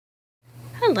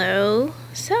Hello.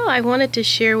 So I wanted to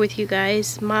share with you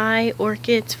guys my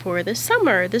orchids for the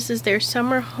summer. This is their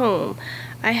summer home.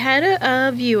 I had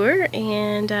a viewer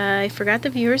and I forgot the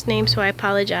viewer's name, so I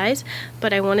apologize,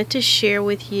 but I wanted to share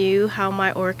with you how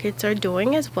my orchids are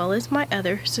doing, as well as my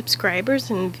other subscribers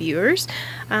and viewers,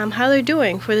 how they're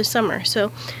doing for the summer.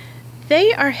 So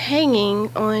they are hanging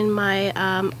on my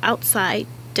outside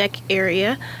deck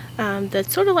area.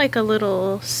 That's sort of like a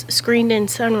little screened in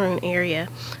sunroom area.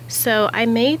 So I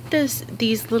made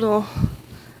these little,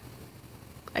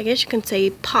 I guess you can say,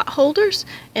 pot holders,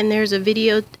 and there's a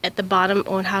video at the bottom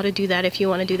on how to do that if you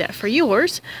want to do that for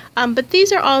yours. But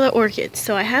these are all the orchids.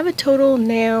 So I have a total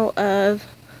now of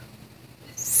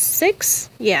 6.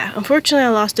 Yeah, unfortunately I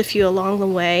lost a few along the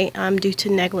way due to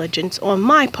negligence on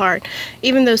my part,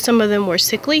 even though some of them were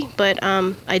sickly, but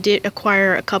I did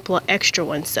acquire a couple of extra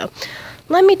ones. So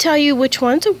let me tell you which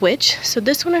ones are which. So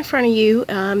this one in front of you,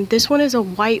 this one is a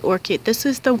white orchid. This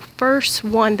is the first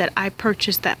one that I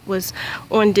purchased that was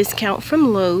on discount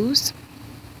from Lowe's.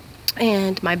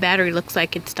 And my battery looks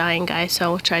like it's dying, guys, so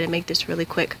I'll try to make this really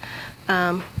quick.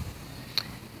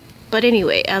 But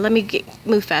anyway, let me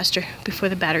move faster before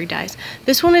the battery dies.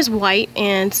 This one is white,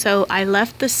 and so I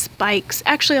left the spikes.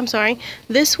 Actually, I'm sorry.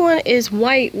 This one is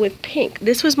white with pink.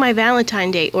 This was my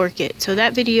Valentine Day orchid, so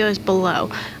that video is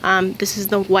below. This is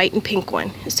the white and pink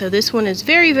one. So this one is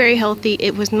very, very healthy.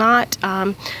 It was not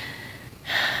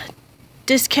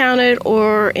discounted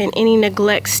or in any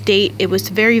neglect state. It was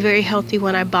very, very healthy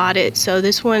when I bought it. So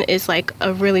this one is like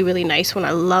a really, really nice one.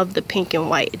 I love the pink and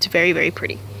white. It's very, very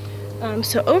pretty.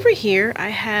 So over here I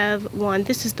have one.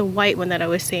 This is the white one that I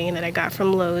was saying that I got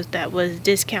from Lowe's that was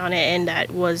discounted, and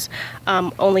that was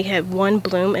only had one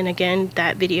bloom, and again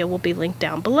that video will be linked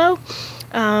down below.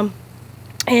 And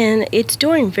it's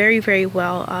doing very, very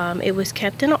well. It was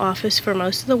kept in the office for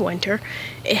most of the winter.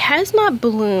 It has not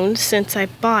bloomed since I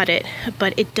bought it,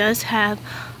 but it does have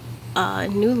a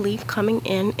new leaf coming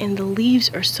in, and the leaves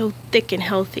are so thick and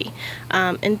healthy.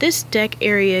 And this deck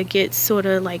area gets sort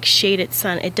of like shaded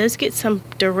sun. It does get some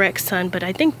direct sun, but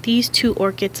I think these two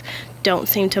orchids don't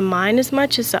seem to mind as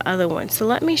much as the other ones. So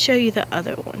let me show you the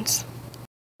other ones.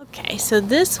 Okay, so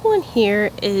this one here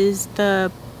is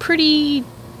the pretty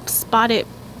spotted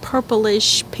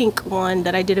purplish pink one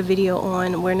that I did a video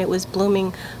on when it was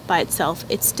blooming by itself.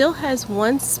 It still has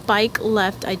one spike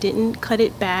left. I didn't cut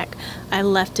it back. I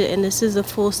left it, and this is a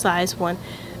full size one.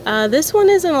 This one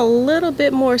is in a little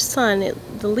bit more sun.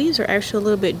 The leaves are actually a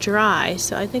little bit dry,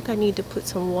 so I think I need to put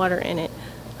some water in it.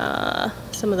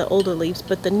 Some of the older leaves,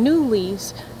 but the new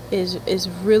leaves is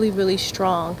really, really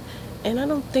strong, and I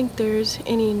don't think there's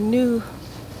any new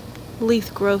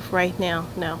leaf growth right now.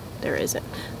 No, there isn't.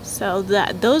 So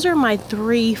those are my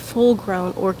 3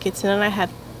 full-grown orchids, and then I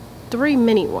have 3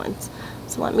 mini ones.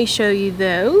 So let me show you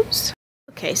those.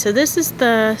 Okay, so this is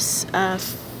the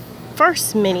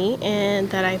first mini, and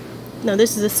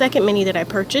this is the second mini that I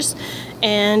purchased,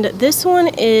 and this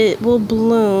one will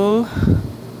bloom.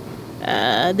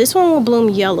 This one will bloom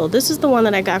yellow. This is the one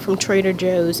that I got from Trader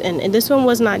Joe's, and this one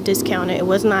was not discounted. It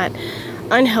was not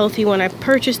unhealthy when I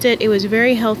purchased it. It was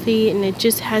very healthy, and it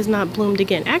just has not bloomed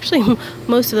again. Actually,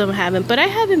 most of them haven't, but I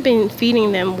haven't been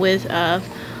feeding them with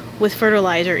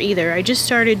fertilizer either. I just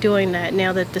started doing that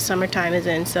now that the summertime is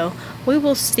in, so we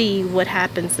will see what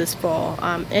happens this fall.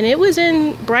 And it was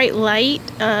in bright light,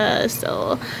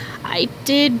 so I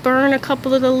did burn a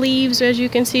couple of the leaves, as you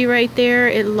can see right there.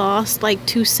 It lost like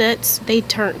 2 sets. They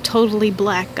turned totally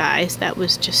black, guys. That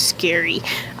was just scary.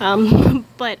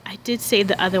 But I did save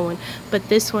the other one. But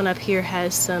this one up here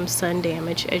has some sun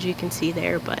damage, as you can see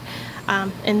there. But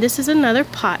and this is another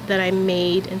pot that I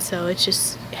made, and so it's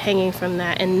just hanging from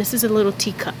that. And this is a little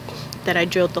teacup that I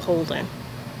drilled the hole in.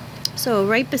 So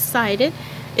right beside it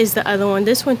is the other one.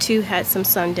 This one too had some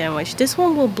sun damage. This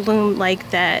one will bloom like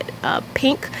that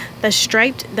pink, the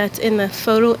striped that's in the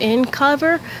photo end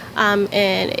cover, and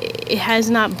it has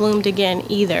not bloomed again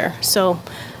either. So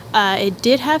it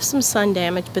did have some sun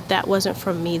damage, but that wasn't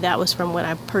from me. That was from when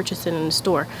I purchased it in the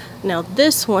store. Now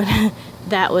this one,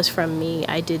 that was from me.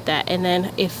 I did that, and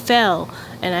then it fell,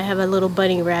 and I have a little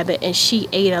bunny rabbit, and she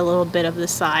ate a little bit of the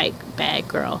side. Bad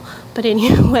girl. But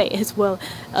anyway, as well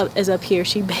as up here,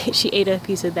 she ate a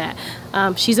piece of that.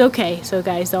 She's okay, so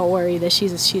guys, don't worry that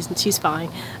she's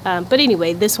fine. But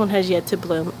anyway, this one has yet to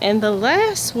bloom. And the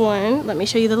last one, let me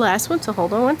show you the last one. So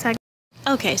hold on one second.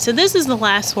 Okay, so this is the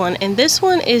last one, and this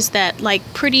one is that like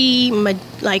pretty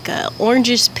like a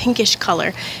orangish pinkish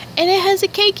color, and it has a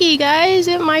keiki, guys.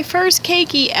 It's my first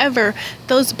keiki ever.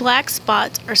 Those black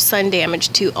spots are sun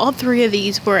damaged too. All three of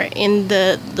these were in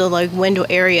the like window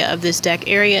area of this deck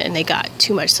area, and they got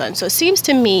too much sun. So it seems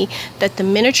to me that the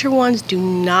miniature ones do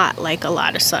not like a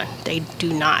lot of sun. They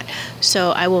do not.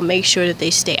 So I will make sure that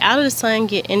they stay out of the sun,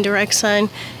 get indirect sun,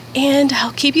 and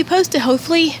I'll keep you posted.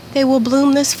 Hopefully they will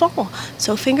bloom this fall.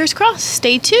 So fingers crossed.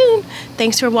 Stay tuned.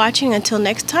 Thanks for watching. Until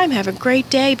next time, have a great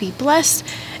day. Be blessed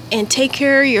and take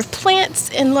care of your plants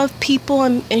and love people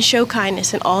and show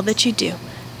kindness in all that you do.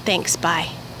 Thanks.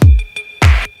 Bye.